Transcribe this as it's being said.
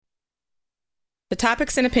The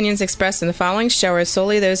topics and opinions expressed in the following show are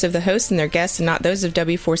solely those of the host and their guests and not those of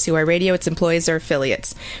W4CY Radio, its employees, or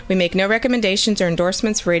affiliates. We make no recommendations or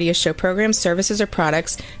endorsements for radio show programs, services, or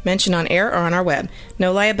products mentioned on air or on our web.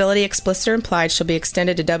 No liability, explicit or implied, shall be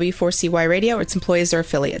extended to W4CY Radio or its employees or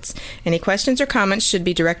affiliates. Any questions or comments should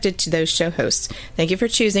be directed to those show hosts. Thank you for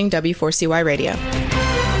choosing W4CY Radio.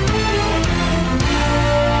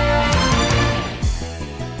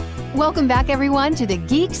 Welcome back, everyone, to the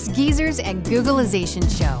Geeks, Geezers, and Googlization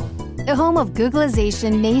Show, the home of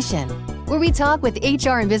Googlization Nation, where we talk with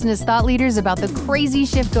HR and business thought leaders about the crazy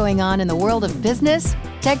shift going on in the world of business,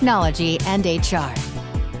 technology, and HR.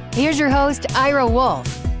 Here's your host, Ira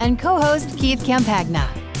Wolf, and co-host Keith Campagna.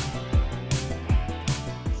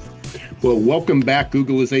 Well, welcome back,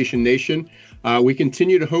 Googlization Nation. We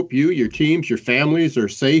continue to hope you, your teams, your families are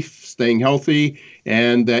safe, staying healthy,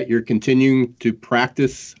 and that you're continuing to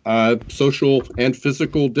practice social and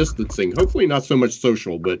physical distancing. Hopefully not so much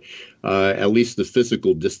social, but at least the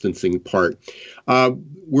physical distancing part.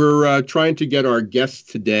 We're trying to get our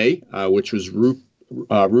guest today, which was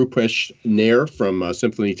Rupesh Nair from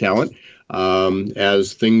Symphony Talent.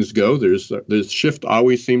 As things go, there's shift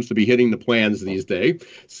always seems to be hitting the plans these days.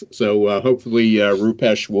 So hopefully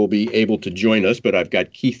Rupesh will be able to join us. But I've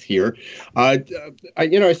got Keith here. I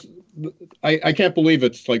can't believe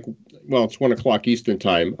it's like, well, it's 1 o'clock Eastern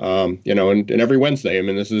time. And every Wednesday. I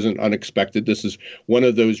mean, this isn't unexpected. This is one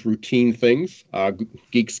of those routine things,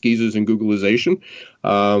 Geeks, Geezers, and Googlization,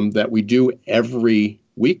 that we do every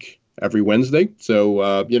week. Every Wednesday.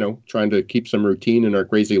 So, trying to keep some routine in our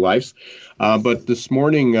crazy lives. But this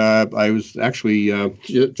morning, I was actually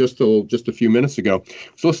just a few minutes ago,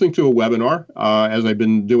 I was listening to a webinar, as I've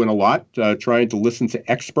been doing a lot, trying to listen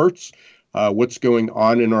to experts, what's going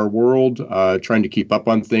on in our world, trying to keep up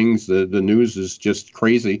on things. The news is just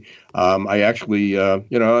crazy. I actually, I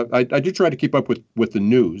do try to keep up with the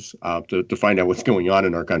news to find out what's going on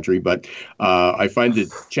in our country, but I find it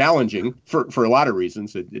challenging for a lot of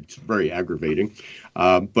reasons. It's very aggravating.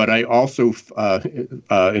 But I also,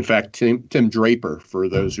 in fact, Tim Draper, for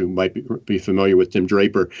those who might be familiar with Tim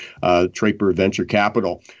Draper, Draper Venture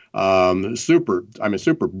Capital, I'm a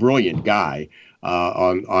super brilliant guy.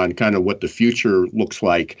 On kind of what the future looks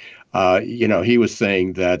like. He was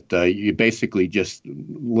saying that you basically just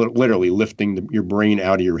literally lifting your brain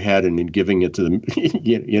out of your head and then giving it to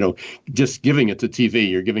just giving it to TV.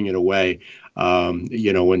 You're giving it away,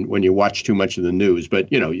 when you watch too much of the news. But,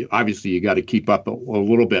 obviously you got to keep up a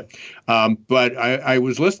little bit. But I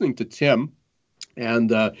was listening to Tim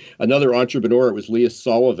and another entrepreneur. It was Leah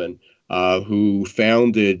Sullivan. Who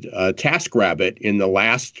founded TaskRabbit in the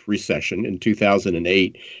last recession in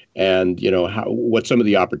 2008, and what some of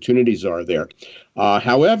the opportunities are there.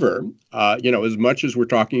 However, as much as we're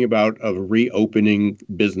talking about a reopening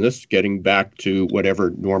business, getting back to whatever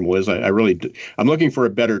normal is, I'm looking for a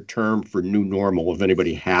better term for new normal if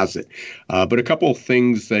anybody has it. But a couple of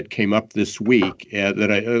things that came up this week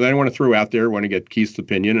that I want to throw out there. I want to get Keith's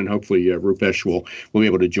opinion, and hopefully Rupesh will be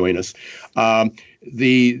able to join us.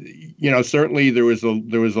 Certainly there was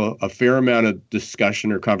a fair amount of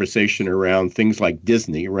discussion or conversation around things like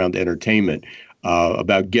Disney, around entertainment,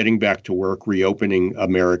 about getting back to work, reopening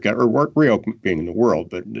America, or reopening the world,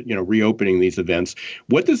 but reopening these events.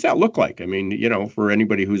 What does that look like? I mean, for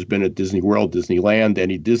anybody who's been at Disney World, Disneyland,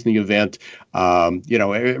 any Disney event,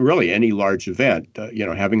 really any large event,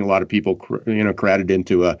 having a lot of people, crowded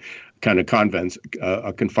into a kind of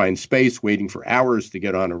a confined space, waiting for hours to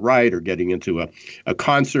get on a ride, or getting into a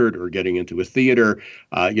concert, or getting into a theater.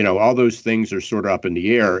 All those things are sort of up in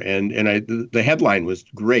the air. And the headline was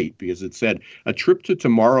great because it said, "A trip to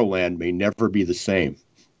Tomorrowland may never be the same."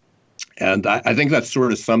 And I think that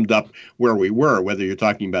sort of summed up where we were, whether you're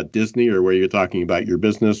talking about Disney or whether you're talking about your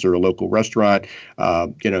business or a local restaurant,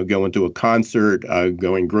 going to a concert,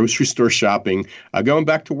 going grocery store shopping, going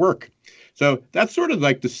back to work. So that's sort of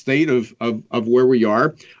like the state of where we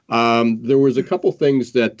are. There was a couple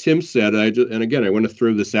things that Tim said, and again, I want to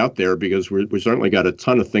throw this out there because we certainly got a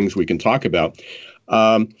ton of things we can talk about.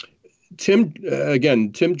 Tim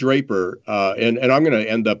Draper, and I'm going to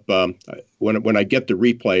end up, when I get the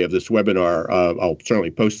replay of this webinar, I'll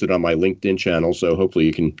certainly post it on my LinkedIn channel. So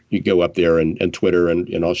hopefully you go up there and Twitter,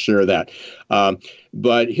 and I'll share that.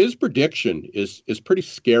 But his prediction is pretty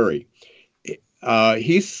scary.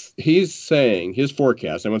 He's saying his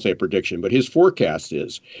forecast, I won't say a prediction, but his forecast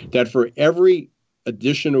is that for every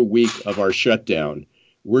additional week of our shutdown,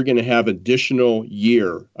 we're going to have additional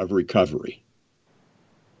year of recovery.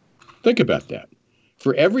 Think about that.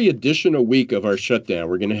 For every additional week of our shutdown,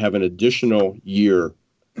 we're going to have an additional year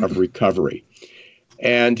of recovery.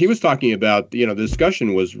 And he was talking about, the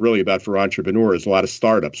discussion was really about for entrepreneurs, a lot of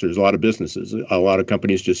startups, there's a lot of businesses, a lot of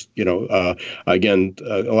companies just, a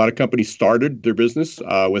lot of companies started their business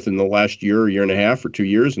within the last year and a half or 2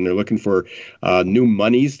 years, and they're looking for new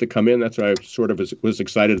monies to come in. That's why I sort of was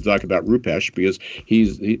excited to talk about Rupesh, because he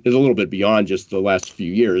is a little bit beyond just the last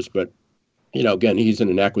few years, but again, he's in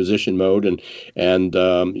an acquisition mode and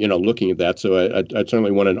looking at that. So I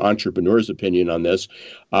certainly want an entrepreneur's opinion on this.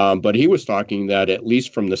 But he was talking that at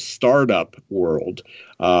least from the startup world,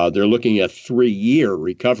 they're looking at 3-year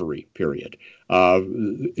recovery period.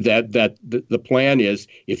 That the plan is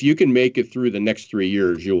if you can make it through the next 3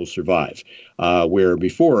 years, you will survive. Where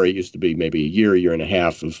before it used to be maybe a year and a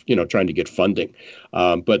half of trying to get funding.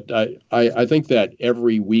 But I think that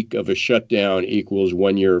every week of a shutdown equals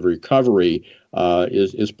 1 year of recovery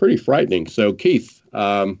is pretty frightening. So Keith,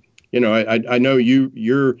 I know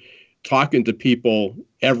you're talking to people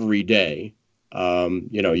every day.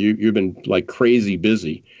 You've been like crazy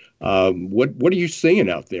busy. What are you seeing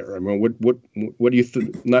out there? I mean, what do you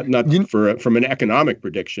not from an economic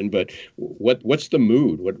prediction, but what's the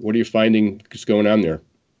mood? What are you finding is going on there?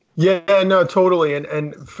 Yeah, no, totally.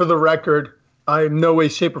 And for the record, I in no way,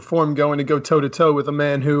 shape, or form going to go toe to toe with a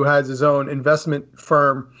man who has his own investment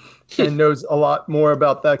firm and knows a lot more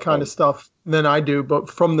about that kind of stuff than I do. But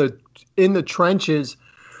in the trenches,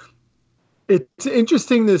 it's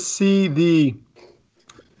interesting to see the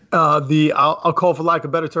I'll call, for lack of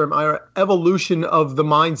a better term, our evolution of the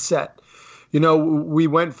mindset. We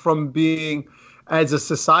went from being, as a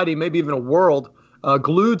society, maybe even a world,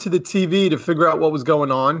 glued to the TV to figure out what was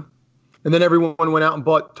going on. And then everyone went out and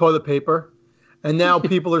bought toilet paper. And now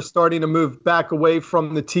people are starting to move back away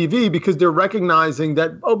from the TV because they're recognizing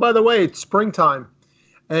that, oh, by the way, it's springtime.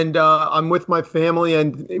 And I'm with my family,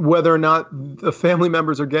 and whether or not the family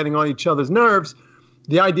members are getting on each other's nerves,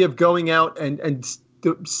 the idea of going out and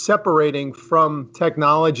separating from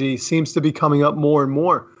technology seems to be coming up more and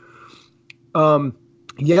more.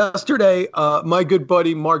 Yesterday, my good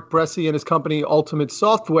buddy Mark Bressi and his company Ultimate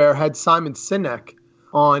Software had Simon Sinek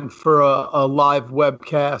on for a live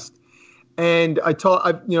webcast. And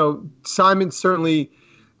Simon certainly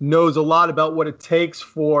knows a lot about what it takes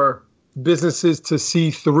for businesses to see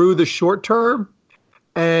through the short term.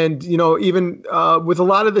 And, even with a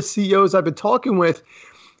lot of the CEOs I've been talking with,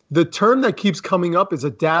 the term that keeps coming up is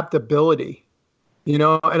adaptability, and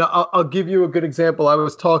I'll give you a good example. I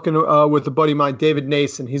was talking with a buddy of mine, David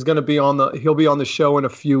Nason. He'll be on the show in a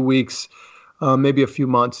few weeks, maybe a few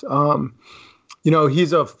months.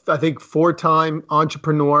 He's I think 4-time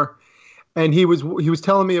entrepreneur, and he was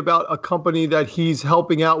telling me about a company that he's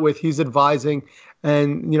helping out with, he's advising,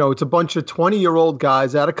 and it's a bunch of 20-year-old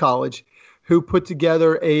guys out of college who put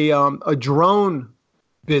together a drone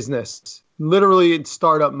business, literally in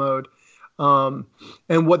startup mode.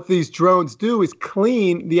 And what these drones do is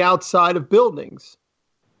clean the outside of buildings,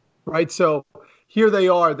 right? So here they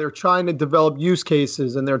are, they're trying to develop use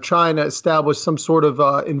cases, and they're trying to establish some sort of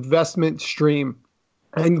investment stream.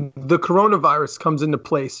 And the coronavirus comes into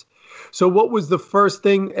place. So what was the first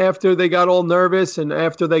thing after they got all nervous and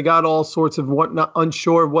after they got all sorts of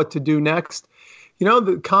unsure of what to do next?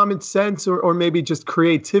 The common sense or maybe just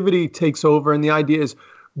creativity takes over, and the idea is,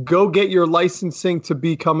 go get your licensing to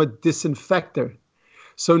become a disinfector.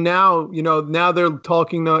 So now they're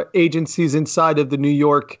talking to agencies inside of the New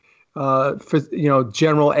York,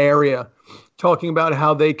 general area, talking about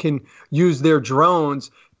how they can use their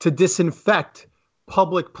drones to disinfect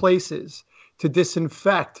public places, to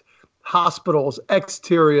disinfect hospitals,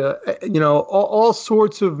 exterior, all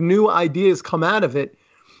sorts of new ideas come out of it.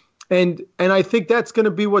 And I think that's going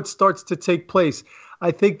to be what starts to take place.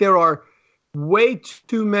 I think there are way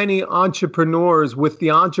too many entrepreneurs with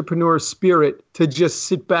the entrepreneur spirit to just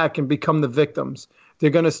sit back and become the victims. They're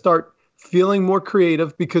going to start feeling more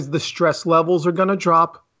creative because the stress levels are going to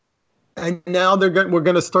drop. And now we're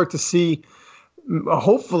going to start to see,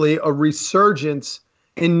 hopefully, a resurgence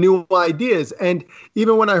in new ideas. And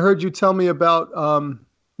even when I heard you tell me about, I'm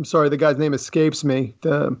sorry, the guy's name escapes me.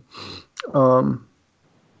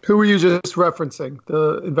 Who were you just referencing?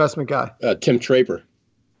 The investment guy? Tim Draper.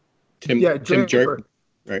 Tim Draper.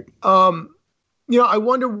 Right. I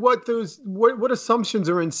wonder what assumptions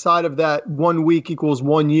are inside of that 1 week equals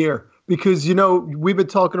 1 year, because, we've been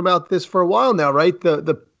talking about this for a while now, right?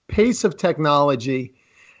 The pace of technology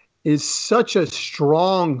is such a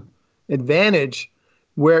strong advantage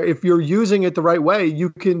where if you're using it the right way, you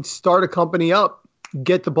can start a company up,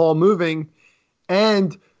 get the ball moving,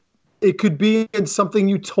 and it could be in something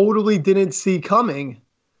you totally didn't see coming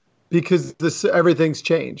because everything's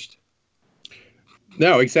changed.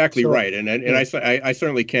 No, exactly right. And I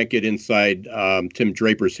certainly can't get inside Tim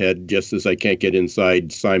Draper's head, just as I can't get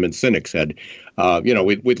inside Simon Sinek's head.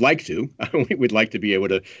 We'd like to. We'd like to be able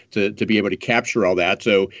to be able to capture all that.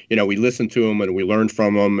 So, we listen to them and we learn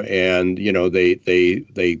from them, and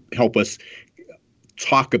they help us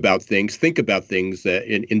talk about things, think about things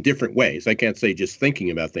in different ways. I can't say just thinking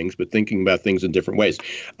about things, but thinking about things in different ways.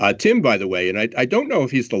 Tim, by the way, and I don't know if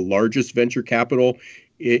he's the largest venture capital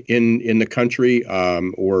in the country,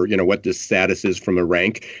 or what the status is from a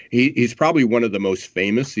rank. He's probably one of the most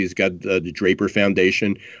famous. He's got the Draper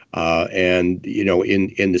Foundation, and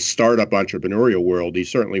in the startup entrepreneurial world,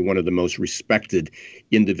 he's certainly one of the most respected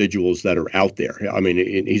individuals that are out there. I mean,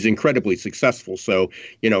 he's incredibly successful. So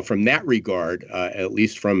from that regard, at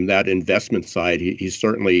least from that investment side, he's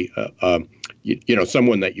certainly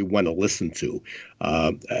someone that you want to listen to.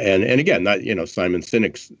 And again, Simon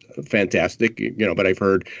Sinek's fantastic, but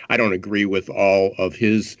I don't agree with all of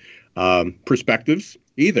his perspectives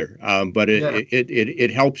either. But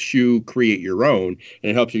it helps you create your own,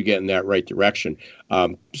 and it helps you get in that right direction.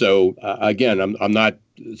 Again, I'm not.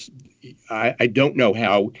 I don't know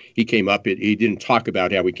how he came up. He didn't talk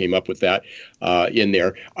about how he came up with that in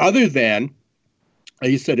there, other than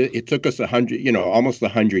he said it took us almost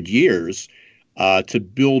 100 years to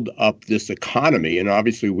build up this economy. And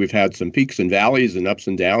obviously we've had some peaks and valleys and ups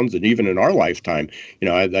and downs, and even in our lifetime,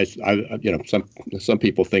 some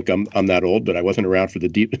people think I'm that old, but I wasn't around for the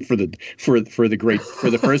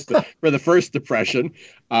first depression.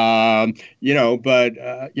 And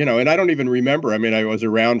I don't even remember. I mean, I was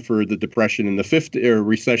around for the depression in the 50s, or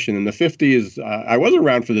recession in the 50s. I was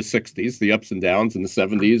around for the 60s, the ups and downs in the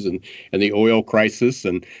 70s, and the oil crisis,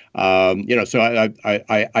 and so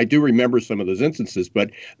I do remember some of those instances,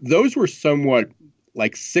 but those were somewhat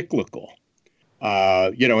like cyclical,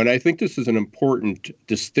 and I think this is an important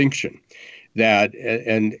distinction that,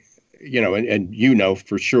 and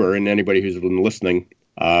for sure, and anybody who's been listening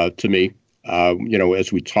to me,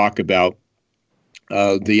 as we talk about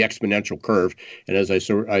the exponential curve, and as I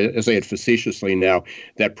say it facetiously now,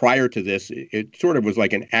 that prior to this, it sort of was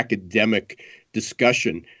like an academic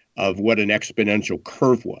discussion of what an exponential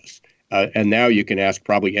curve was. And now you can ask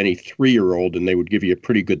probably any 3-year-old, and they would give you a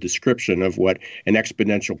pretty good description of what an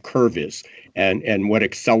exponential curve is, and what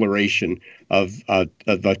acceleration of a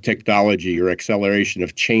technology or acceleration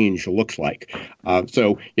of change looks like.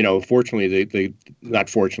 Fortunately, not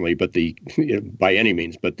fortunately, but by any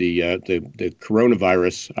means, but the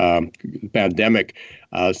coronavirus pandemic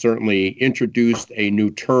certainly introduced a new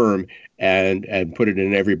term and put it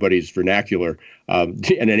in everybody's vernacular, and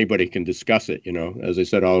anybody can discuss it, as I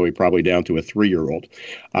said, all the way probably down to a 3-year-old.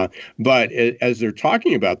 But as they're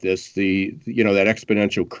talking about this, that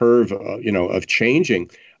exponential curve, of changing,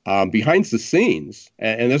 behind the scenes,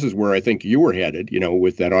 and this is where I think you were headed,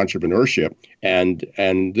 with that entrepreneurship, and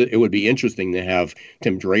it would be interesting to have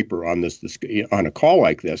Tim Draper on this on a call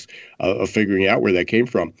like this, of figuring out where that came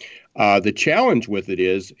from. The challenge with it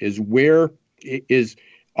is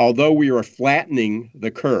although we are flattening the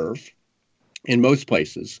curve in most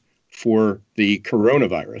places for the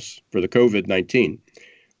coronavirus, for the COVID-19,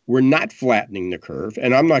 we're not flattening the curve,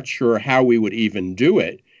 and I'm not sure how we would even do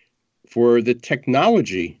it for the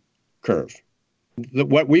technology curve,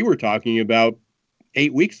 what we were talking about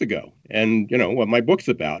 8 weeks ago, and what my book's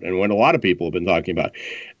about, and what a lot of people have been talking about.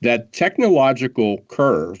 That technological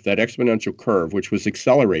curve, that exponential curve, which was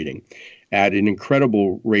accelerating at an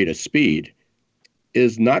incredible rate of speed,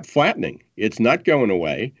 is not flattening. It's not going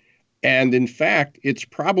away. And in fact, it's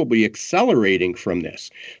probably accelerating from this.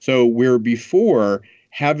 So where before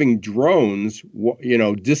having drones,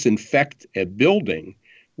 disinfect a building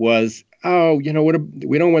was, we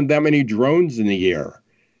don't want that many drones in the air.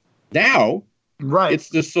 Now, right, it's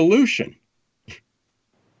the solution.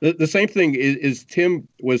 The same thing is Tim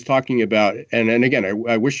was talking about, and again,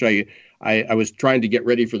 I wish I was trying to get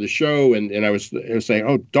ready for the show, and I was saying,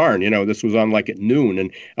 oh, darn, this was on like at noon,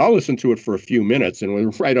 and I'll listen to it for a few minutes, and we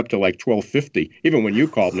were right up to like 12:50. Even when you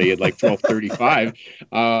called me at like 12:35,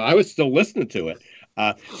 I was still listening to it.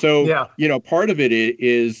 Part of it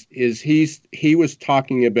is he was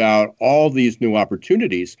talking about all these new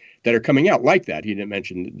opportunities that are coming out like that. He didn't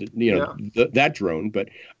mention, that drone, but,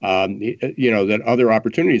 that other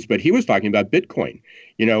opportunities. But he was talking about Bitcoin,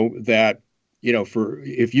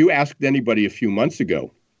 if you asked anybody a few months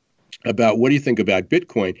ago, about what do you think about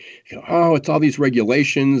Bitcoin? Oh, it's all these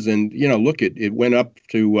regulations, and look, it went up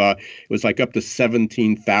to it was like up to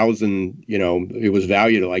 17,000. It was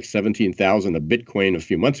valued at like 17,000 a Bitcoin a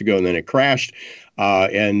few months ago, and then it crashed.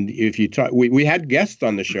 And if you talk, we had guests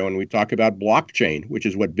on the show, and we talk about blockchain, which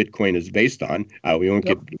is what Bitcoin is based on. We won't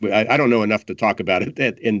get. I don't know enough to talk about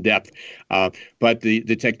it in depth, but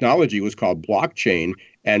the technology was called blockchain.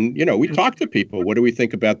 And, we talk to people. What do we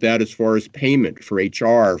think about that as far as payment for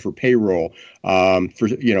HR, for payroll,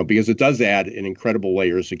 because it does add an incredible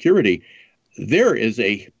layer of security. There is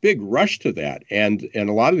a big rush to that. And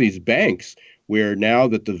a lot of these banks, where now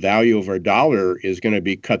that the value of our dollar is going to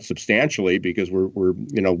be cut substantially because we're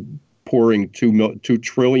pouring $2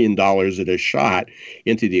 trillion at a shot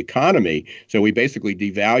into the economy. So we basically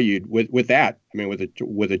devalued with that. I mean, with a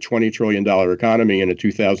 $20 trillion economy and a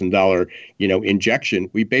 $2,000 injection,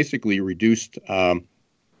 we basically reduced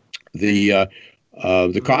the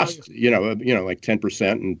cost, like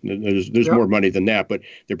 10%, and there's more money than that, but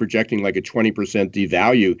they're projecting like a 20%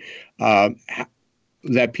 devalue.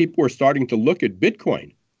 That people are starting to look at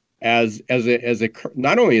Bitcoin as a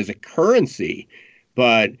not only as a currency,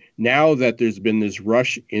 but now that there's been this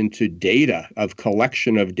rush into data, of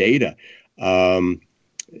collection of data, I'm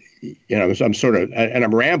sort of, and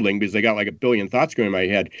I'm rambling because I got like a billion thoughts going in my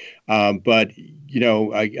head. But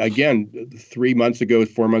again, 3 months ago,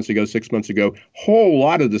 4 months ago, 6 months ago, whole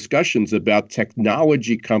lot of discussions about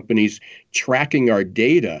technology companies tracking our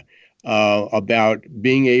data, about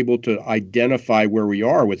being able to identify where we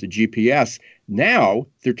are with the GPS. Now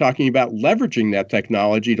they're talking about leveraging that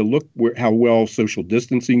technology to look how well social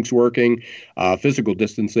distancing's working, physical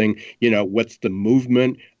distancing. What's the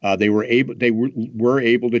movement? They were able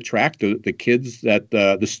to track the kids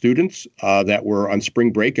the students that were on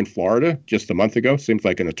spring break in Florida just a month ago. Seems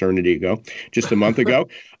like an eternity ago. Just a month ago,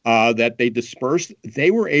 that they dispersed. They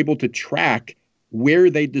were able to track where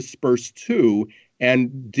they dispersed to,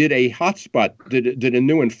 and did a hotspot, did a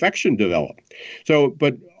new infection develop. So,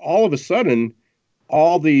 but all of a sudden,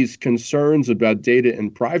 all these concerns about data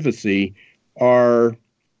and privacy they're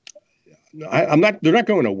not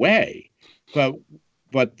going away,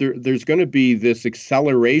 but there's going to be this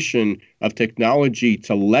acceleration of technology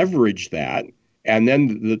to leverage that. And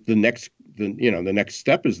then the next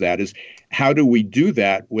step is how do we do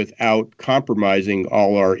that without compromising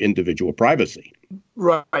all our individual privacy?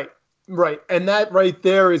 Right. And that right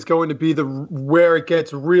there is going to be where it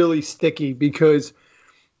gets really sticky, because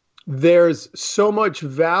there's so much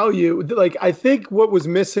value. Like, I think what was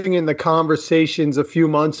missing in the conversations a few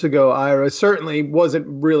months ago, Ira, certainly wasn't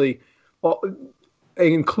really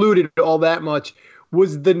included all that much,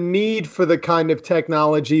 was the need for the kind of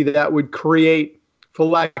technology that would create, for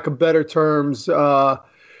lack of better terms,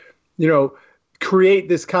 create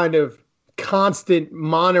this kind of constant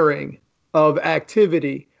monitoring of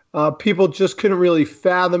activity. People just couldn't really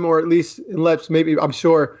fathom, or at least, unless maybe, I'm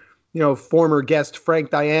sure, former guest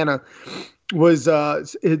Frank Diana was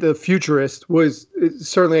the futurist,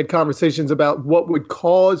 certainly had conversations about what would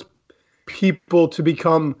cause people to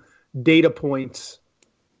become data points.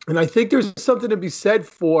 And I think there's something to be said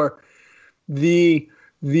for the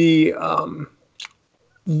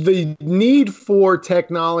need for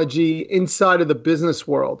technology inside of the business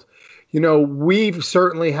world. We've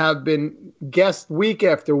certainly have been guest week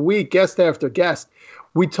after week, guest after guest.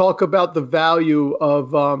 We talk about the value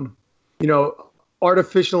of,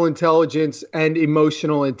 artificial intelligence and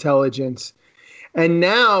emotional intelligence. And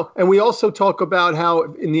we also talk about how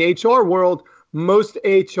in the HR world, most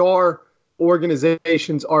HR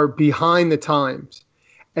organizations are behind the times.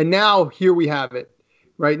 And now here we have it,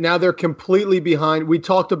 right? Now they're completely behind. We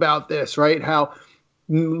talked about this, right? How,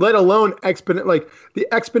 let alone the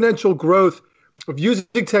exponential growth of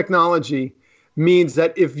using technology means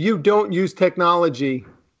that if you don't use technology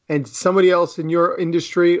and somebody else in your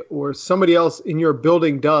industry or somebody else in your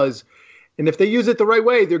building does, and if they use it the right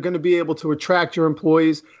way, they're going to be able to attract your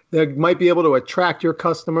employees. They might be able to attract your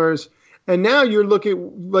customers. And now you're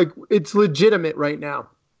looking like it's legitimate right now.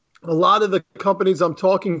 A lot of the companies I'm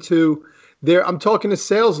talking to, I'm talking to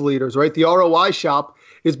sales leaders, right? The ROI shop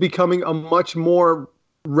is becoming a much more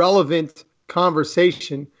relevant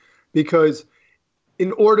conversation, because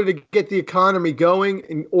in order to get the economy going,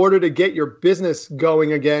 in order to get your business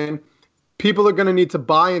going again, people are going to need to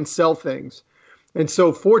buy and sell things. And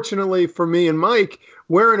so fortunately for me and Mike,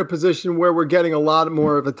 we're in a position where we're getting a lot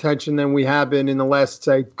more of attention than we have been in the last,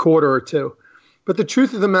 say, quarter or two. But the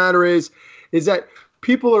truth of the matter is that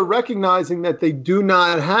people are recognizing that they do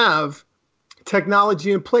not have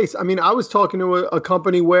technology in place. I mean, I was talking to a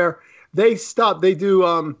company where they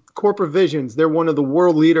do corporate visions. They're one of the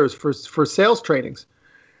world leaders for sales trainings.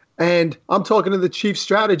 And I'm talking to the chief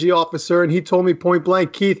strategy officer, and he told me point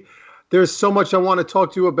blank, Keith, there's so much I want to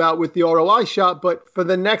talk to you about with the ROI shop, but for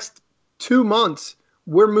the next 2 months,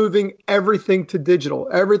 we're moving everything to digital.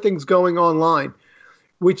 Everything's going online,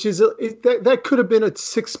 which is that could have been a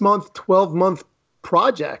 6-month, 12-month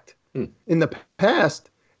project in the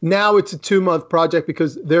past. Now it's a 2-month project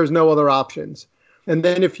because there's no other options. And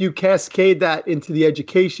then if you cascade that into the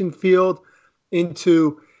education field,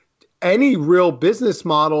 into any real business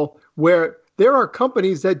model where there are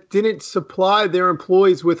companies that didn't supply their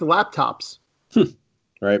employees with laptops.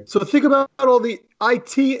 Right. So think about all the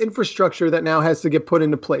IT infrastructure that now has to get put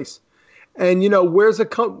into place. And,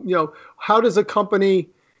 how does a company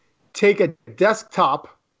take a desktop,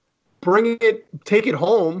 take it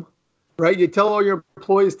home, right? You tell all your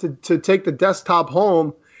employees to take the desktop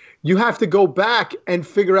home. You have to go back and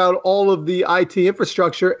figure out all of the IT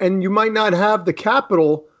infrastructure, and you might not have the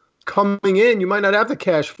capital coming in. You might not have the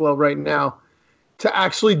cash flow right now to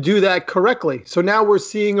actually do that correctly. So now we're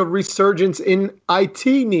seeing a resurgence in IT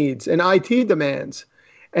needs and IT demands.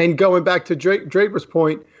 And going back to Draper's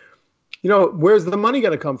point, where's the money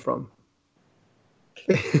going to come from?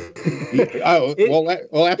 Well,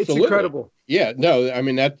 absolutely. It's incredible. Yeah, no, I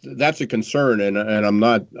mean that's a concern, and I'm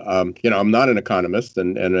not, I'm not an economist,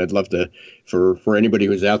 and I'd love to, for anybody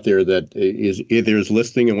who's out there that is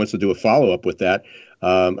listening and wants to do a follow up with that,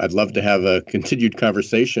 I'd love to have a continued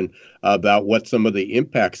conversation about what some of the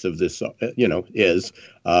impacts of this, is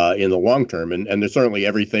in the long term, and there's certainly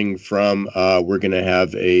everything from we're going to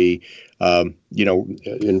have a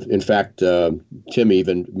in fact, Tim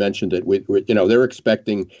even mentioned that they're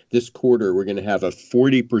expecting this quarter we're going to have a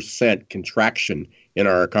 40% contraction in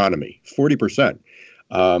our economy. 40%.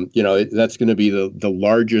 That's going to be the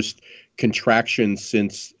largest contraction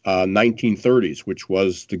since 1930s, which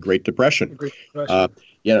was the Great Depression. Which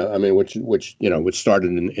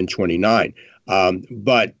started in 29.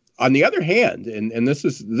 But on the other hand, and this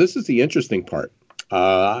is the interesting part.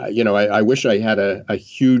 I wish I had a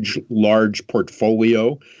huge, large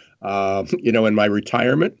portfolio, in my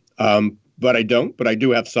retirement, but I don't. But I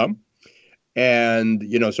do have some, and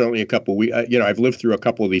certainly a couple. I've lived through a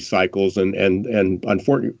couple of these cycles, and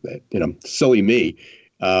unfortunately, silly me,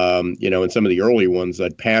 in some of the early ones,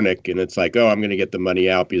 I'd panic, and it's like, oh, I'm going to get the money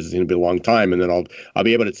out because it's going to be a long time, and then I'll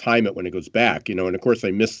be able to time it when it goes back, And of course,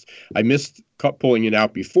 I missed pulling it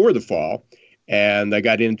out before the fall. And I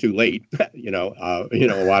got in too late, a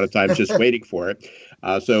lot of times just waiting for it.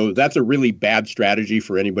 So that's a really bad strategy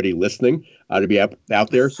for anybody listening to be out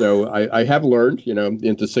there. So I have learned,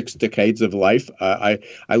 into 6 decades of life, I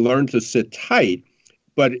learned to sit tight.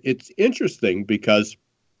 But it's interesting because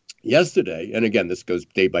yesterday, and again, this goes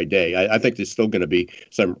day by day, I think there's still going to be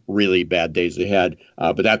some really bad days ahead.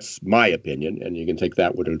 But that's my opinion, and you can take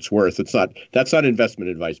that what it's worth. That's not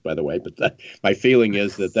investment advice, by the way, but my feeling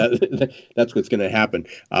is that's what's going to happen,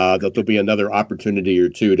 that there'll be another opportunity or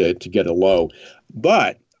two to get a low.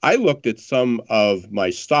 But I looked at some of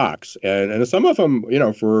my stocks, and some of them,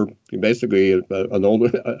 for basically an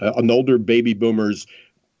older baby boomers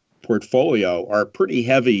portfolio are pretty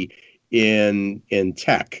heavy in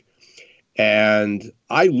tech. And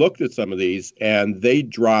I looked at some of these, and they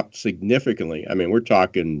dropped significantly. I mean, we're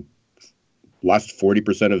talking lost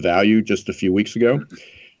 40% of value just a few weeks ago.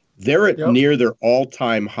 They're at near their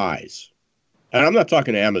all-time highs. And I'm not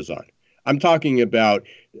talking Amazon. I'm talking about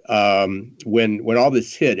when all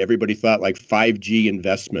this hit, everybody thought like 5G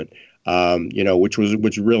investment,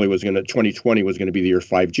 which really was going to 2020 was going to be the year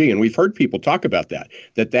 5G. And we've heard people talk about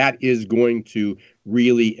that is going to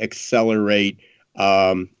really accelerate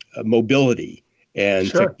mobility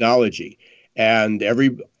and technology. And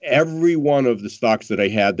every one of the stocks that I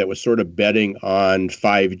had that was sort of betting on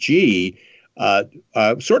 5G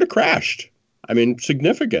sort of crashed. I mean,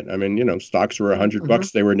 significant. I mean, stocks were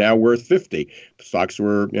 $100. They were now worth 50. Stocks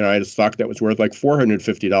were, I had a stock that was worth like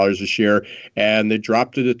 $450 a share, and they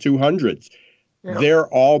dropped to the 200s. Yeah. They're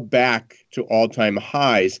all back to all-time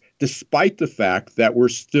highs, despite the fact that we're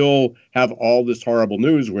still have all this horrible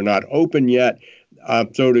news. We're not open yet.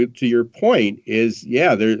 So to your point is,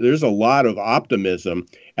 there's a lot of optimism,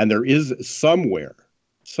 and there is somewhere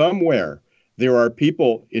there are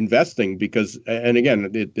people investing because, and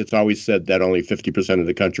again, it's always said that only 50% of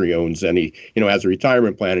the country owns any, has a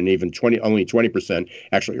retirement plan, and even only 20%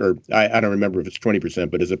 actually, or I don't remember if it's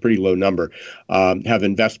 20%, but it's a pretty low number, have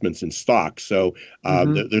investments in stocks. So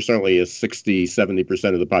there's certainly a 60,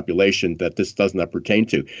 70% of the population that this does not pertain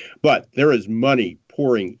to. But there is money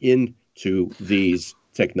pouring into these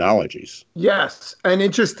technologies. Yes. And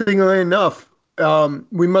interestingly enough,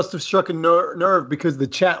 we must have struck a nerve because the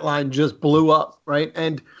chat line just blew up, right?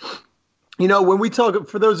 And, when we talk,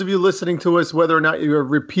 for those of you listening to us, whether or not you're a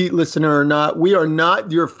repeat listener or not, we are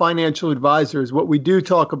not your financial advisors. What we do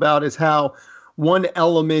talk about is how one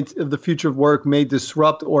element of the future of work may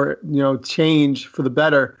disrupt or, change for the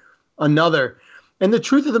better another. And the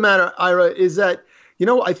truth of the matter, Ira, is that,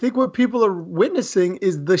 I think what people are witnessing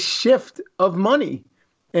is the shift of money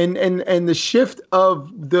and the shift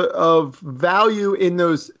of value in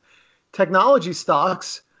those technology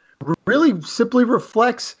stocks really simply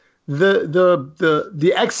reflects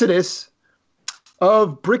the exodus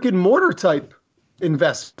of brick and mortar type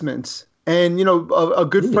investments. And, a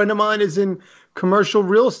good friend of mine is in commercial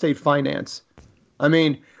real estate finance. I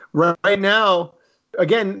mean, right now,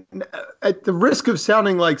 again, at the risk of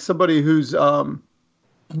sounding like somebody who's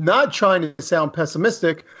not trying to sound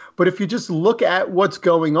pessimistic, but if you just look at what's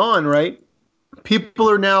going on, right? People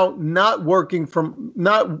are now not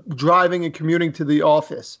driving and commuting to the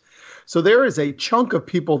office. So there is a chunk of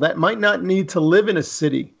people that might not need to live in a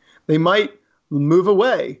city. They might move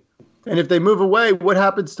away. And if they move away, what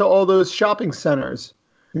happens to all those shopping centers?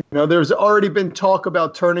 There's already been talk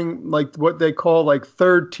about turning like what they call like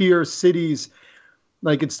third tier cities.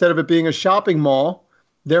 Like instead of it being a shopping mall,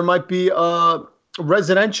 there might be a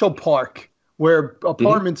residential park where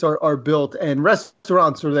apartments are built and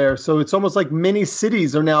restaurants are there. So it's almost like mini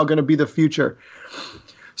cities are now going to be the future.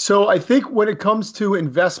 So I think when it comes to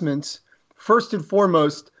investments, first and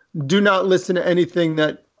foremost, do not listen to anything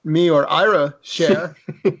that me or Ira share.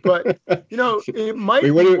 But, it might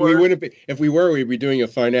we wouldn't be, if we were, we'd be doing a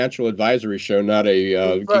financial advisory show, not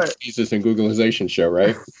a Geeks, Geezers, and Googleization show,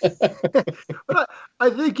 right? But I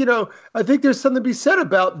think there's something to be said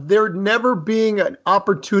about there never being an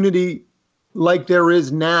opportunity like there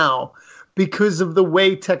is now because of the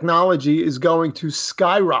way technology is going to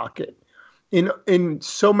skyrocket in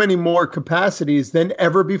so many more capacities than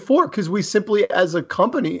ever before. Because we simply, as a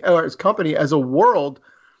company, as a world,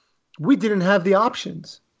 we didn't have the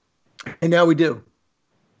options. And now we do.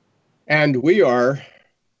 And we are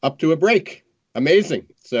up to a break. Amazing.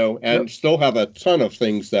 So, and still have a ton of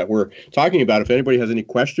things that we're talking about. If anybody has any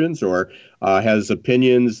questions or has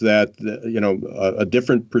opinions that, a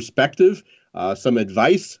different perspective, some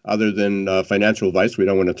advice other than financial advice. We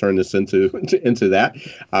don't want to turn this into that.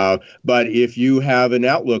 But if you have an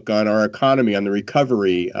outlook on our economy, on the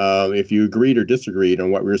recovery, if you agreed or disagreed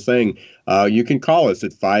on what we were saying, you can call us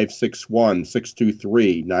at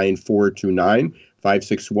 561-623-9429.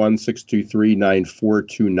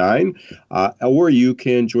 561-623-9429, or you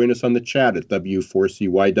can join us on the chat at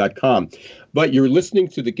w4cy.com. But you're listening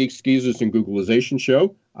to the Geeks, Geezers, and Googleization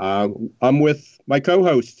show. I'm with my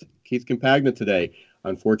co-host, Keith Campagna, today.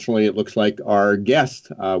 Unfortunately, it looks like our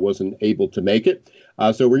guest wasn't able to make it.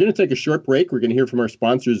 So we're going to take a short break. We're going to hear from our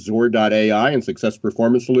sponsors, Zor.ai and Success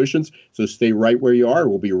Performance Solutions. So stay right where you are.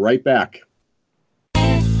 We'll be right back.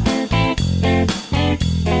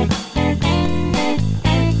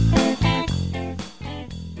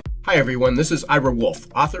 Hi everyone, this is Ira Wolf,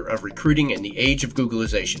 author of Recruiting in the Age of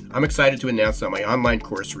Googleization. I'm excited to announce that my online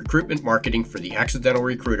course, Recruitment Marketing for the Accidental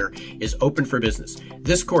Recruiter, is open for business.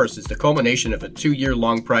 This course is the culmination of a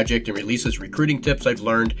 2-year-long project and releases recruiting tips I've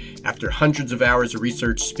learned after hundreds of hours of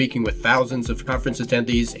research, speaking with thousands of conference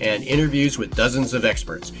attendees, and interviews with dozens of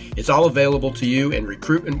experts. It's all available to you in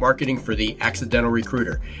Recruitment Marketing for the Accidental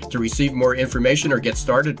Recruiter. To receive more information or get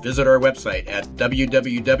started, visit our website at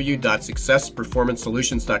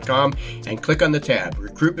www.successperformancesolutions.com and click on the tab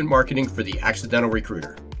Recruitment Marketing for the Accidental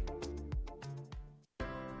Recruiter.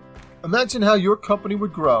 Imagine how your company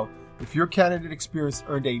would grow if your candidate experience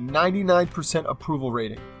earned a 99% approval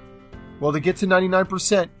rating. Well, to get to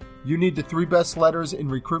 99%, you need the 3 best letters in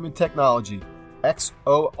recruitment technology,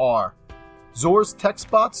 XOR. Zor's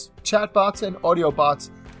text bots, chat bots, and audio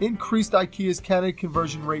bots increased IKEA's candidate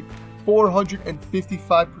conversion rate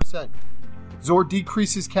 455%. Zor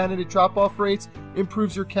decreases candidate drop-off rates,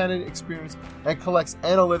 improves your candidate experience, and collects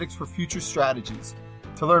analytics for future strategies.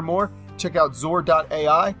 To learn more, check out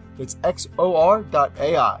Zor.ai. That's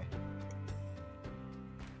XOR.ai.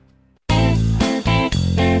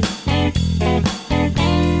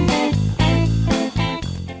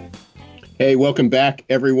 Hey, welcome back,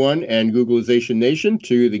 everyone, and Googleization Nation,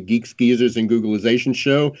 to the Geeks, Geezers, and Googleization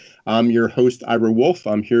show. I'm your host, Ira Wolf.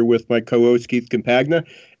 I'm here with my co-host, Keith Campagna,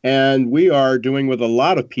 and we are doing what a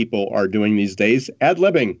lot of people are doing these days,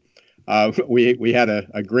 ad-libbing. we had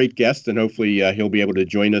a great guest, and hopefully he'll be able to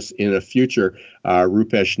join us in a future.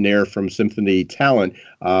 Rupesh Nair from Symphony Talent.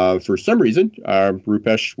 For some reason,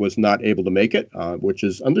 Rupesh was not able to make it, which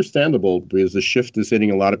is understandable because the shift is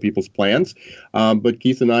hitting a lot of people's plans. But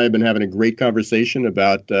Keith and I have been having a great conversation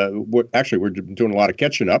about we're doing a lot of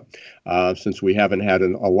catching up since we haven't had a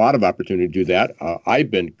lot of opportunity to do that.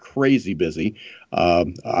 I've been crazy busy.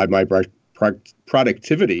 My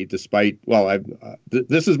productivity, despite,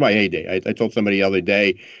 this is my heyday. I told somebody the other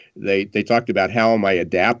day, they talked about how am I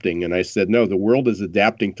adapting, and I said, no, the world is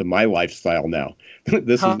adapting to my lifestyle now. How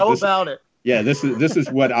about it? Yeah, this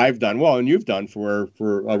is what I've done. Well, and you've done for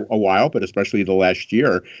a while, but especially the last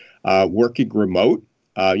year, working remote.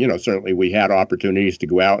 Certainly we had opportunities to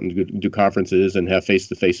go out and do conferences and have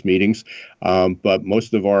face-to-face meetings, but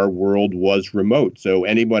most of our world was remote. So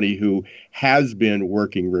anybody who has been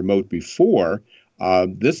working remote before,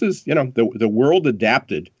 this is, the world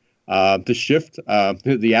adapted. The shift,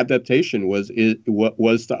 the adaptation was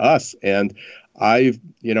to us. And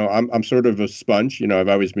I'm sort of a sponge. I've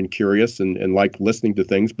always been curious and like listening to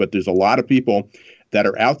things, but there's a lot of people that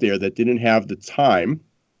are out there that didn't have the time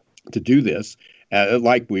to do this.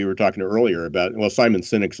 Like we were talking earlier about, Simon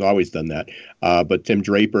Sinek's always done that, but Tim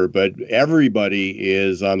Draper, but everybody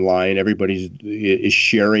is online. Everybody is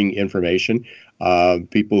sharing information.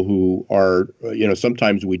 People who are,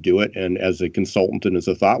 sometimes we do it, and as a consultant and as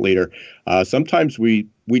a thought leader, sometimes we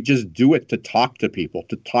just do it to talk to people,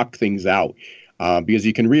 to talk things out, because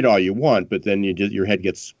you can read all you want, but then your head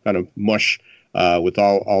gets kind of mush. With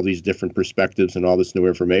all these different perspectives and all this new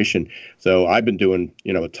information. So I've been doing,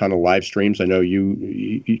 a ton of live streams. I know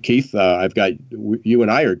you Keith, I've got, you and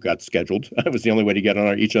I got scheduled. That was the only way to get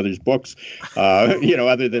on each other's books,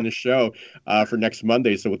 other than the show for next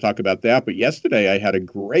Monday. So we'll talk about that. But yesterday I had a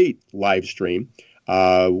great live stream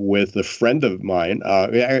with a friend of mine.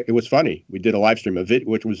 It was funny. We did a live stream,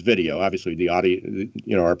 which was video. Obviously the audio,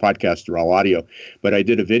 our podcasts are all audio, but I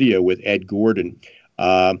did a video with Ed Gordon.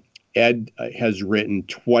 Ed has written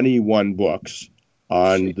 21 books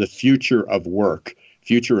on the future of work,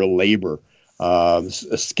 future of labor,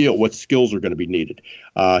 what skills are going to be needed.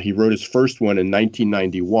 He wrote his first one in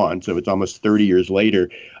 1991, so it's almost 30 years later.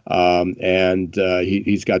 And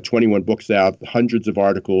he's got 21 books out, hundreds of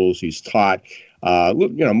articles. He's taught,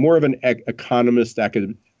 more of an economist,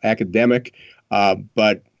 academic,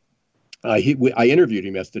 but I interviewed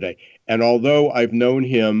him yesterday. And although I've known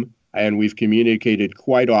him and we've communicated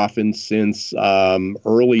quite often since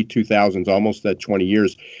early 2000s, almost at 20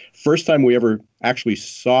 years. First time we ever actually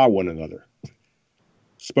saw one another.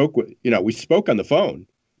 We spoke on the phone,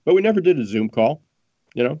 but we never did a Zoom call,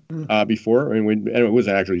 before. And it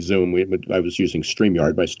wasn't actually Zoom. I was using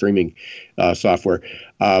StreamYard, my streaming software.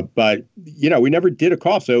 But we never did a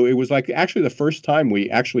call. So it was like actually the first time we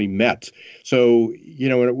actually met. So,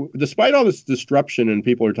 despite all this disruption and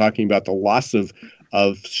people are talking about the loss of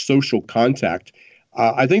social contact,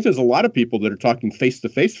 I think there's a lot of people that are talking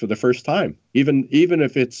face-to-face for the first time, even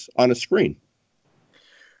if it's on a screen.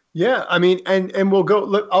 Yeah, I mean, and we'll go.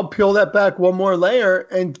 Look, I'll peel that back one more layer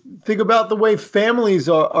and think about the way families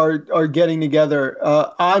are getting together.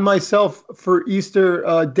 I myself, for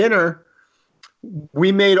Easter dinner,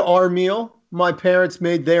 we made our meal. My parents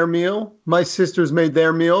made their meal. My sisters made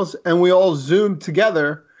their meals, and we all Zoomed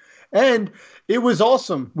together. And it was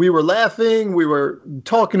awesome. We were laughing. We were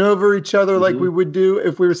talking over each other like we would do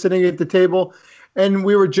if we were sitting at the table. And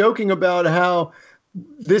we were joking about how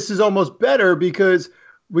this is almost better because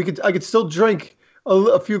I could still drink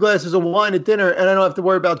a few glasses of wine at dinner and I don't have to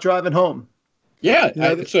worry about driving home. Yeah.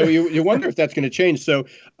 So you wonder if that's going to change. So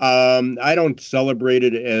I don't celebrate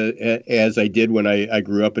it as I did when I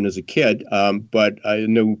grew up and as a kid. But I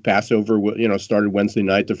know Passover, started Wednesday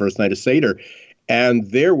night, the first night of Seder. And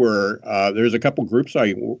there's a couple groups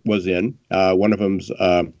I was in. One of them's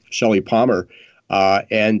Shelley Palmer,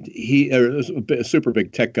 and he was a super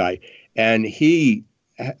big tech guy, and he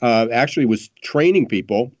actually was training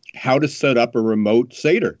people how to set up a remote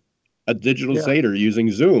Seder, a digital Seder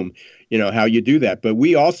using Zoom. How you do that. But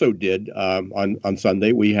we also did on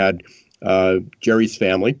Sunday. We had Jerry's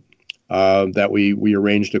family that we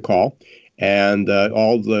arranged a call. And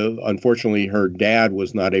unfortunately, her dad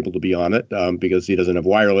was not able to be on it because he doesn't have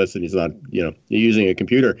wireless and he's not, using a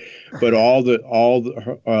computer. But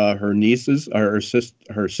her nieces, her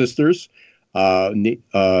sisters,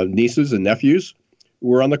 nieces and nephews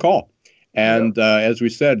were on the call, And as we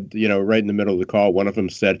said, right in the middle of the call, one of them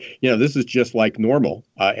said, this is just like normal.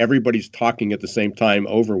 Everybody's talking at the same time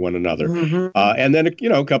over one another. And then,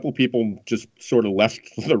 a couple of people just sort of left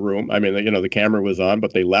the room. I mean, the camera was on,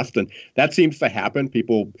 but they left. And that seems to happen.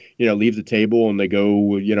 People, leave the table and they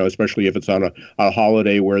go, especially if it's on a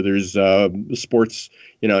holiday where there's sports,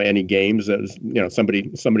 any games,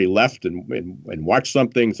 somebody left and watched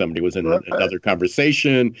something. Somebody was in another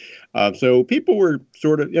conversation. So people were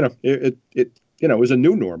sort of, it was a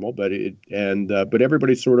new normal, but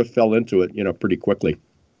everybody sort of fell into it, pretty quickly.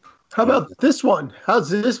 How about this one?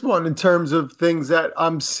 How's this one in terms of things that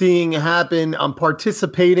I'm seeing happen, I'm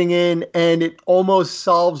participating in, and it almost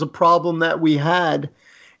solves a problem that we had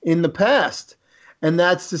in the past? And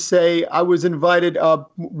that's to say, I was invited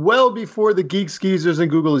well before the Geeks, Geezers,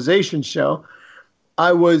 and Googlization show.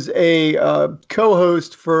 I was a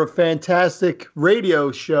co-host for a fantastic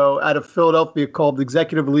radio show out of Philadelphia called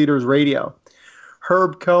Executive Leaders Radio.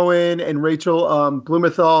 Herb Cohen and Rachel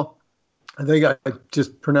Blumenthal, I think I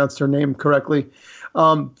just pronounced her name correctly.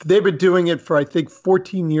 They've been doing it for, I think,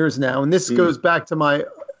 14 years now. And this goes back to my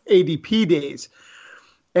ADP days.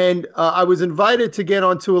 And I was invited to get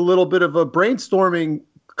onto a little bit of a brainstorming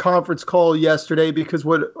conference call yesterday because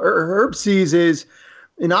what Herb sees is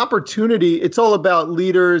an opportunity. It's all about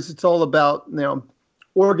leaders. It's all about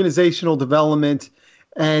organizational development.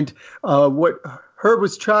 And what Herb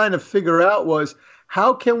was trying to figure out was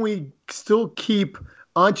how can we still keep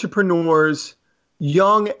entrepreneurs,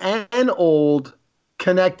 young and old,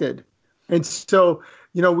 connected? And so,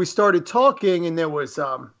 we started talking, and there was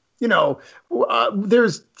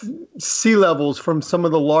there's C-levels from some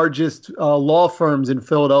of the largest law firms in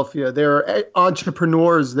Philadelphia. There are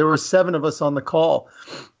entrepreneurs. There were 7 of us on the call.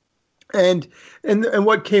 And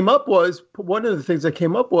what came up was, one of the things that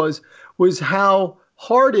came up was how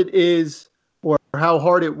hard it is, or how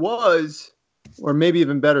hard it was, or maybe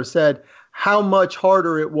even better said, how much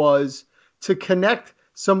harder it was to connect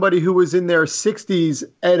somebody who was in their 60s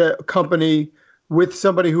at a company with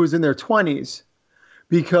somebody who was in their 20s.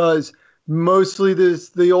 Because mostly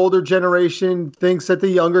the older generation thinks that the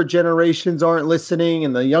younger generations aren't listening,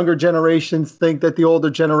 and the younger generations think that the older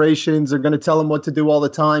generations are going to tell them what to do all the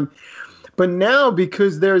time. But now,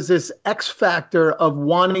 because there's this X factor of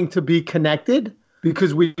wanting to be connected,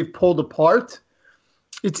 because we've pulled apart,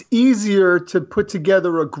 it's easier to put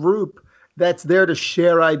together a group that's there to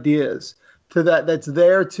share ideas, that's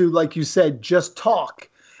there to, like you said, just talk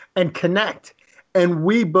and connect. And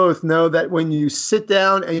we both know that when you sit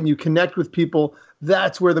down and you connect with people,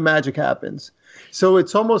 that's where the magic happens. So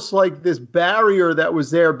it's almost like this barrier that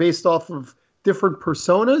was there based off of different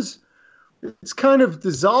personas. It's kind of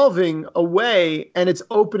dissolving away, and it's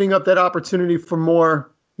opening up that opportunity for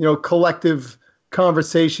more, collective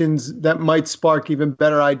conversations that might spark even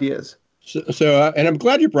better ideas. So, and I'm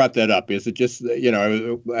glad you brought that up, because it just,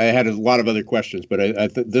 I had a lot of other questions, but I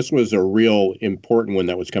this was a real important one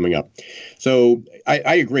that was coming up. So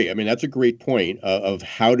I agree. I mean, that's a great point of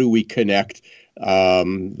how do we connect,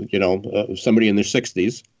 somebody in their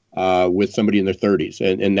 60s with somebody in their 30s.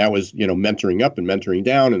 And that was, mentoring up and mentoring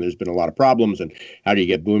down. And there's been a lot of problems. And how do you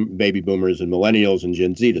get baby boomers and millennials and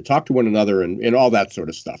Gen Z to talk to one another and all that sort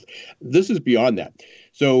of stuff? This is beyond that.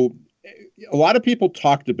 So a lot of people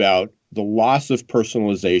talked about the loss of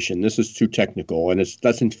personalization. This is too technical, and it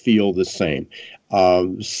doesn't feel the same.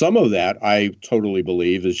 Some of that, I totally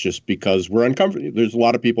believe, is just because we're uncomfortable. There's a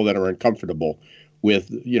lot of people that are uncomfortable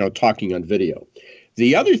with, talking on video.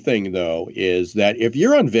 The other thing, though, is that if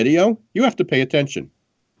you're on video, you have to pay attention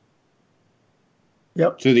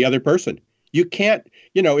to the other person. You can't,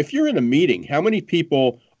 if you're in a meeting, how many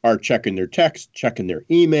people are checking their texts, checking their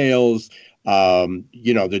emails?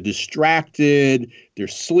 They're distracted, they're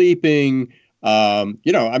sleeping.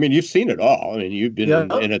 You've seen it all. I mean, you've been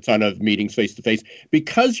in a ton of meetings face to face.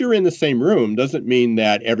 Because you're in the same room doesn't mean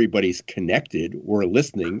that everybody's connected or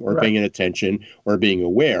listening or paying attention or being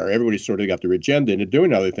aware. Everybody's sort of got their agenda and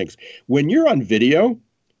doing other things. When you're on video,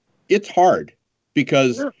 it's hard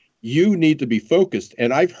because you need to be focused.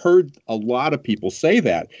 And I've heard a lot of people say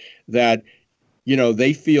that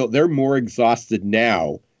they feel they're more exhausted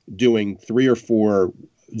now doing 3 or 4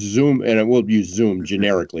 Zoom, and we'll use Zoom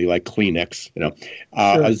generically, like Kleenex,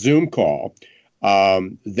 a Zoom call,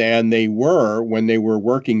 than they were when they were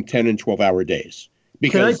working 10 and 12-hour days.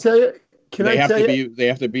 Because they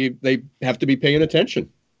have to be paying attention.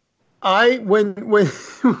 I've been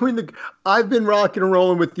rocking and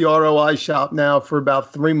rolling with the ROI shop now for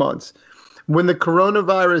about 3 months. When the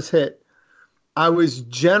coronavirus hit, I was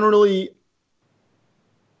generally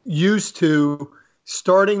used to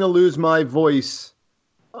starting to lose my voice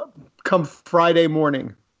come Friday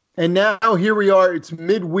morning. And now here we are, it's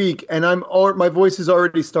midweek, and my voice is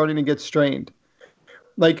already starting to get strained.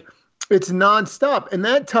 Like, it's nonstop. And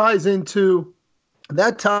that ties into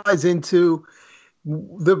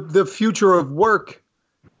the future of work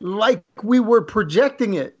like we were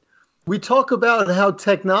projecting it. We talk about how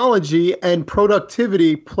technology and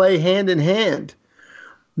productivity play hand in hand.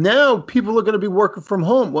 Now people are going to be working from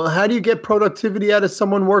home. Well, how do you get productivity out of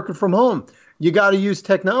someone working from home? You got to use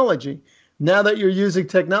technology. Now that you're using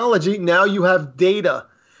technology, now you have data.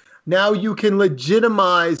 Now you can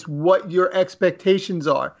legitimize what your expectations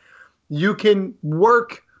are. You can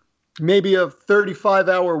work maybe a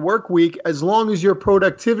 35-hour work week. As long as your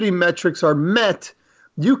productivity metrics are met,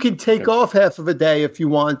 you can take off half of a day if you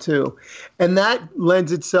want to. And that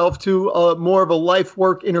lends itself to more of a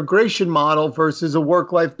life-work integration model versus a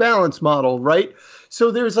work-life balance model, right?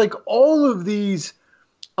 So there's like all of these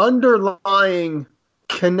underlying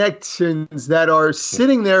connections that are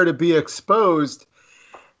sitting there to be exposed.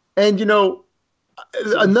 And, you know,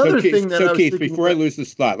 another thing that so Keith, before I lose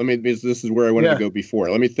this thought, because this is where I wanted to go before.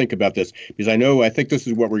 Let me think about this, because I think this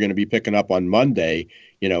is what we're going to be picking up on Monday,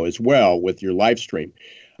 as well with your live stream.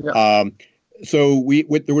 Yeah. So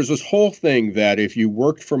there was this whole thing that if you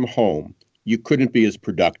worked from home, you couldn't be as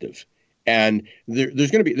productive. And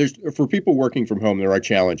there's for people working from home, there are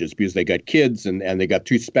challenges because they got kids and they got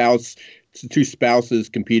two spouses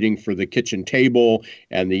competing for the kitchen table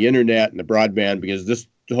and the internet and the broadband, because this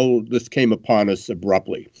came upon us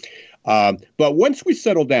abruptly. But once we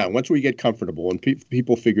settle down, once we get comfortable and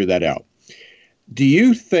people figure that out, do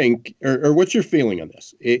you think, or what's your feeling on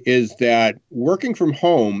this, is that working from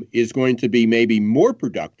home is going to be maybe more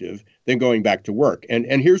productive than going back to work? And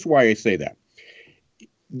here's why I say that.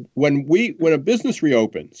 When a business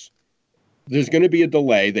reopens, there's going to be a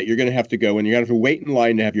delay that you're going to have to go and you're going to have to wait in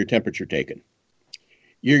line to have your temperature taken.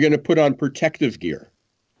 You're going to put on protective gear.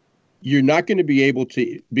 You're not going to be able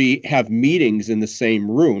to have meetings in the same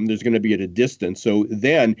room. There's going to be at a distance. So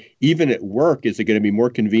then, even at work, is it going to be more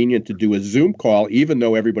convenient to do a Zoom call, even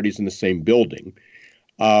though everybody's in the same building?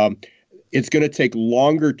 It's going to take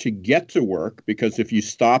longer to get to work, because if you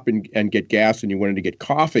stop and get gas and you wanted to get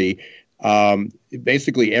coffee,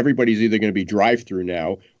 basically everybody's either going to be drive-through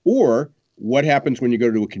now, or what happens when you go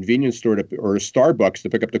to a convenience store or a Starbucks to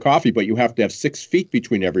pick up the coffee, but you have to have 6 feet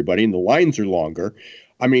between everybody and the lines are longer.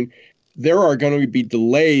 I mean, there are going to be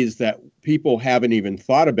delays that people haven't even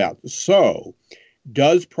thought about. So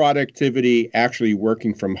does productivity actually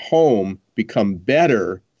working from home become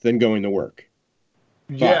better than going to work?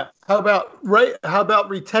 Yeah. How about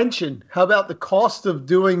retention? How about the cost of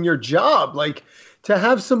doing your job? Like, to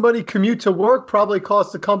have somebody commute to work probably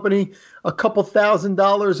costs the company a couple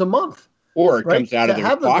 $1,000s a month. Or it comes out of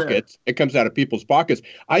their pockets. It comes out of people's pockets.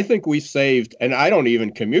 I think we saved, and I don't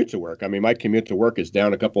even commute to work. I mean, my commute to work is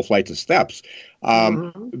down a couple flights of steps.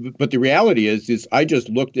 But the reality is I just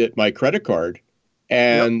looked at my credit card,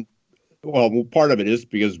 and well, part of it is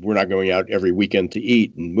because we're not going out every weekend to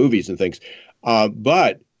eat and movies and things.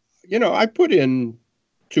 But I put in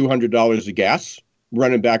 $200 of gas,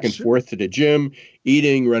 running back and forth to the gym,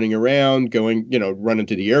 eating, running around, going, running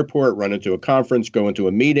to the airport, running to a conference, going to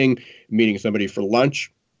a meeting somebody for lunch.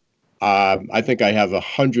 I think I have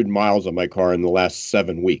 100 miles on my car in the last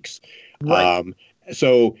 7 weeks. Right.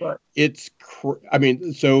 So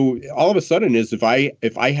all of a sudden is if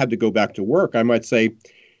I had to go back to work, I might say,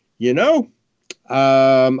 I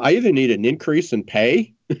either need an increase in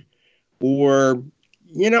pay or,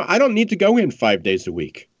 I don't need to go in 5 days a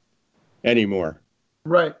week anymore.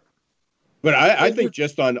 Right. But I think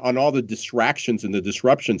just on all the distractions and the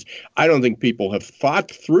disruptions, I don't think people have thought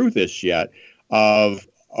through this yet of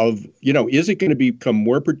is it going to become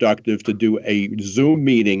more productive to do a Zoom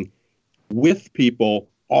meeting with people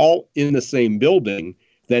all in the same building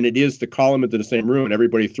than it is to call them into the same room and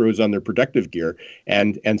everybody throws on their protective gear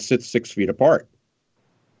and sits 6 feet apart.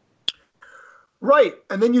 Right.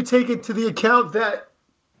 And then you take it to the account that,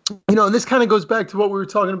 and this kind of goes back to what we were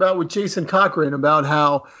talking about with Jason Cochran about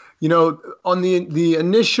how, on the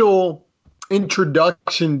initial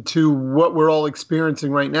introduction to what we're all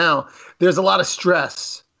experiencing right now, there's a lot of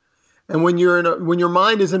stress. And when your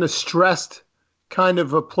mind is in a stressed kind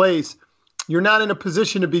of a place, you're not in a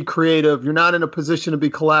position to be creative. You're not in a position to be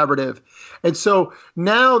collaborative. And so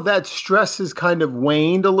now that stress has kind of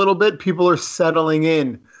waned a little bit, people are settling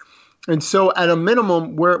in. And so at a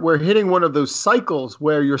minimum, we're hitting one of those cycles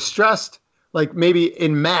where you're stressed, like maybe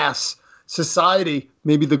in mass society,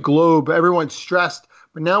 maybe the globe, everyone's stressed,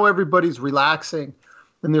 but now everybody's relaxing.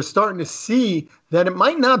 And they're starting to see that it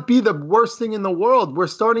might not be the worst thing in the world. We're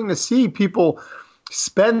starting to see people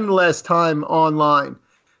spend less time online,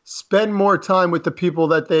 spend more time with the people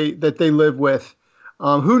that they live with.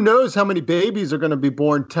 Who knows how many babies are going to be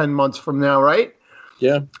born 10 months from now, right?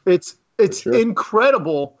 Yeah. It's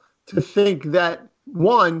incredible to think that,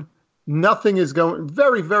 one,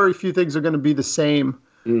 very, very few things are going to be the same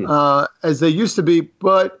as they used to be.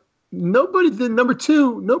 But number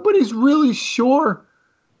two, nobody's really sure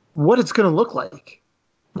what it's going to look like,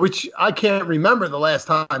 which I can't remember the last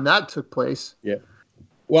time that took place. Yeah.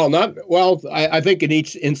 I think in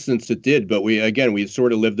each instance it did, but we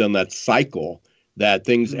sort of lived on that cycle that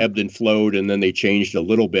things ebbed and flowed, and then they changed a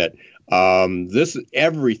little bit.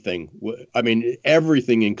 Everything,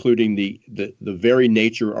 including the very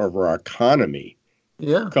nature of our economy,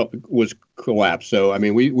 was collapsed. So,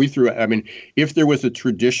 if there was a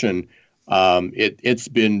tradition, it's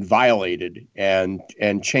been violated and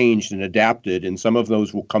changed and adapted, and some of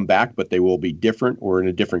those will come back, but they will be different or in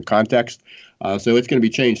a different context. So it's going to be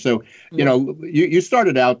changed. So, you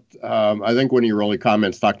started out, I think one of your early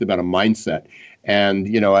comments talked about a mindset. And,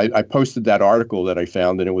 I posted that article that I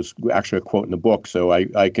found, and it was actually a quote in the book. So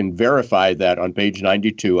I can verify that on page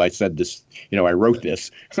 92, I said this, I wrote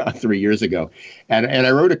this 3 years ago. And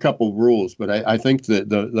I wrote a couple rules, but I think that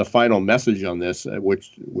the final message on this,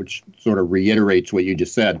 which sort of reiterates what you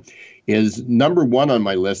just said, is number one on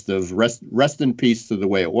my list of rest in peace to the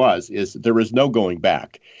way it was, is there is no going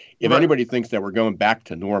back. If anybody thinks that we're going back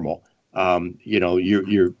to normal,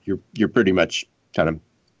 you're pretty much kind of,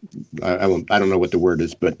 I don't know what the word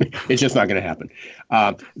is, but it's just not going to happen.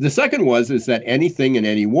 The second is that anything and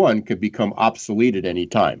anyone could become obsolete at any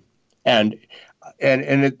time, and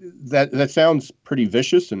that sounds pretty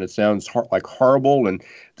vicious, and it sounds like horrible, and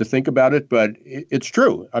to think about it, but it's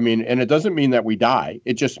true. And it doesn't mean that we die.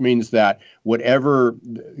 It just means that whatever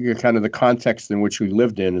kind of the context in which we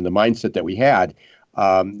lived in and the mindset that we had,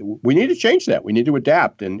 we need to change that. We need to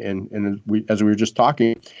adapt, and as we were just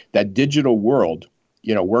talking, that digital world.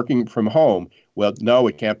 Working from home, well, no,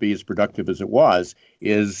 it can't be as productive as it was,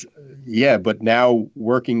 but now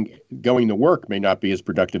going to work may not be as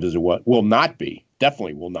productive as it was,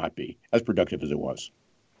 definitely will not be as productive as it was.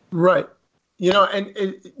 Right.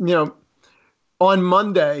 On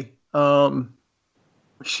Monday,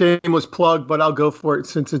 shameless plug, but I'll go for it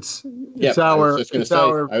since it's our.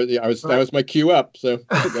 That was my cue up, so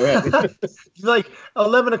go ahead. Like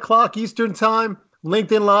 11 o'clock Eastern time.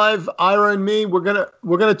 LinkedIn Live, Ira and me, we're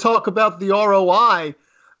gonna talk about the ROI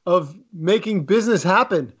of making business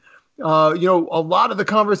happen. A lot of the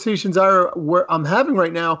conversations I'm having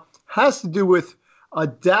right now has to do with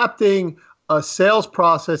adapting a sales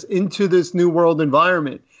process into this new world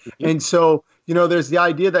environment. Mm-hmm. And so, there's the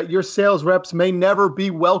idea that your sales reps may never be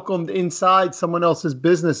welcomed inside someone else's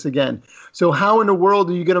business again. So how in the world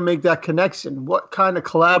are you going to make that connection? What kind of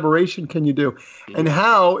collaboration can you do? Mm-hmm. And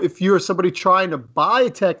how, if you're somebody trying to buy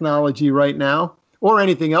technology right now, or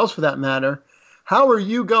anything else for that matter, how are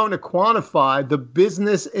you going to quantify the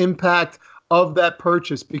business impact of that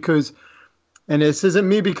purchase? Because, and this isn't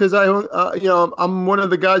me because I'm one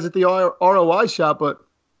of the guys at the ROI shop, but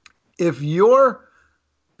if your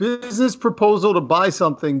business proposal to buy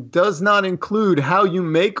something does not include how you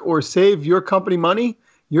make or save your company money,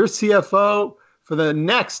 your CFO for the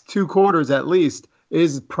next 2 quarters at least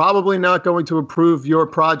is probably not going to approve your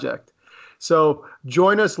project. So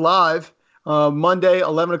join us live Monday,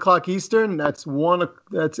 11 o'clock Eastern. That's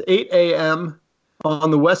 8 a.m. on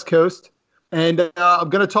the West Coast. And I'm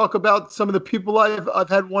going to talk about some of the people I've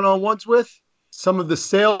had one-on-ones with, some of the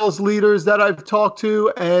sales leaders that I've talked to,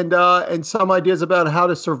 and some ideas about how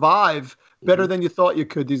to survive better than you thought you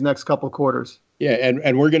could these next couple quarters. Yeah,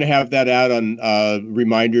 and we're going to have that out on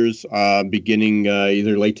reminders beginning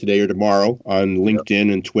either late today or tomorrow on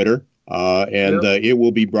LinkedIn and Twitter. It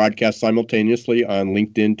will be broadcast simultaneously on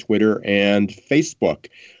LinkedIn, Twitter, and Facebook.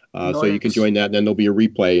 Nice. So you can join that, and then there'll be a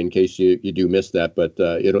replay in case you do miss that, but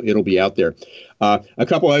it'll be out there. A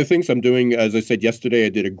couple other things I'm doing, as I said yesterday, I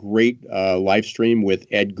did a great live stream with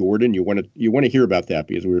Ed Gordon. You want to hear about that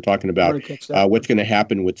because we were talking about what's going to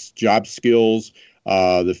happen with job skills,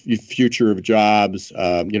 the future of jobs.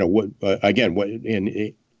 What's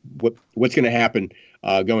going to happen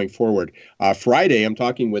going forward. Friday, I'm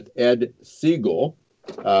talking with Ed Siegel.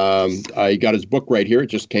 I got his book right here. It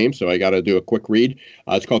just came, so I got to do a quick read.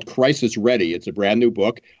 It's called Crisis Ready. It's a brand new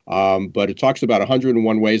book, but it talks about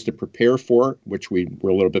 101 ways to prepare for, which we're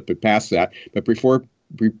a little bit past that, but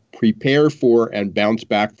prepare for and bounce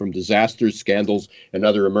back from disasters, scandals, and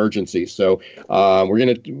other emergencies. So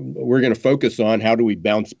we're gonna focus on how do we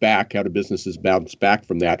bounce back, how do businesses bounce back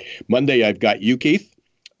from that. Monday, I've got you, Keith,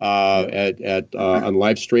 on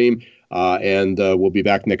live stream. And we'll be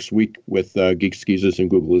back next week with Geeks, Geezers,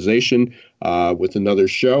 and Googlization with another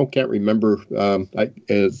show. Can't remember.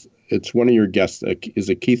 It's one of your guests. Is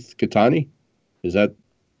it Keith Katani? Does that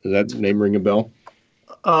name ring a bell?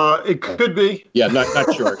 It could be. Yeah, not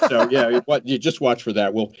sure. So yeah, you just watch for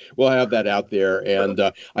that. We'll have that out there. And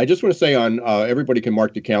I just want to say everybody can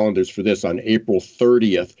mark the calendars for this on April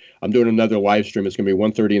 30th. I'm doing another live stream. It's going to be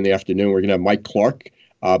 1:30 in the afternoon. We're going to have Mike Clark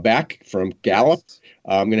back from Gallup.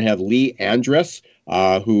 I'm going to have Lee Andress,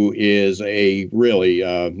 who is a really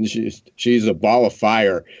she's a ball of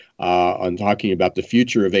fire on talking about the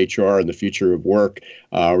future of HR and the future of work.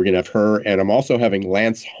 We're going to have her, and I'm also having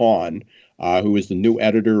Lance Hahn, who is the new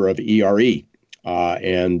editor of ERE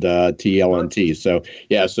and TLNT. So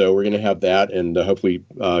we're going to have that, and hopefully,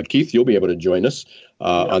 Keith, you'll be able to join us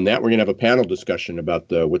on that. We're going to have a panel discussion about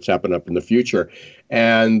what's happening up in the future.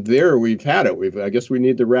 And there we've had it. I guess we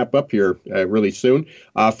need to wrap up here really soon.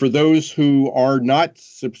 For those who are not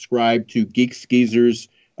subscribed to Geeks Geezers,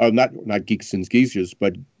 not Geeks and Geezers,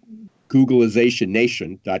 but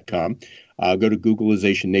Googlizationnation.com. Go to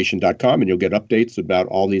Googlizationnation.com and you'll get updates about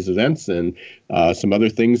all these events and some other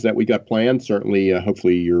things that we got planned. Certainly,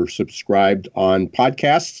 hopefully you're subscribed on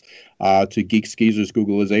podcasts to Geeks, Geezers,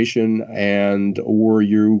 Googlization, or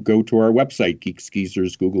you go to our website,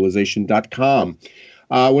 geeksgeezersgooglization.com.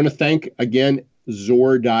 I want to thank, again,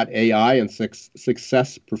 Zor.ai and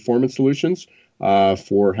Success Performance Solutions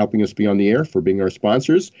for helping us be on the air, for being our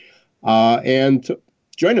sponsors. And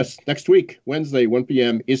join us next week, Wednesday, 1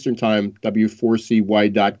 p.m. Eastern Time,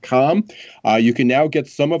 W4CY.com. You can now get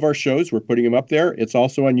some of our shows. We're putting them up there. It's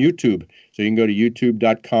also on YouTube. So you can go to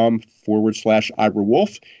youtube.com/Ira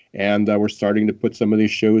Wolf. And we're starting to put some of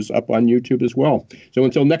these shows up on YouTube as well. So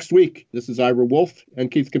until next week, this is Ira Wolf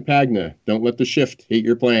and Keith Campagna. Don't let the shift hate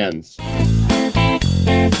your plans.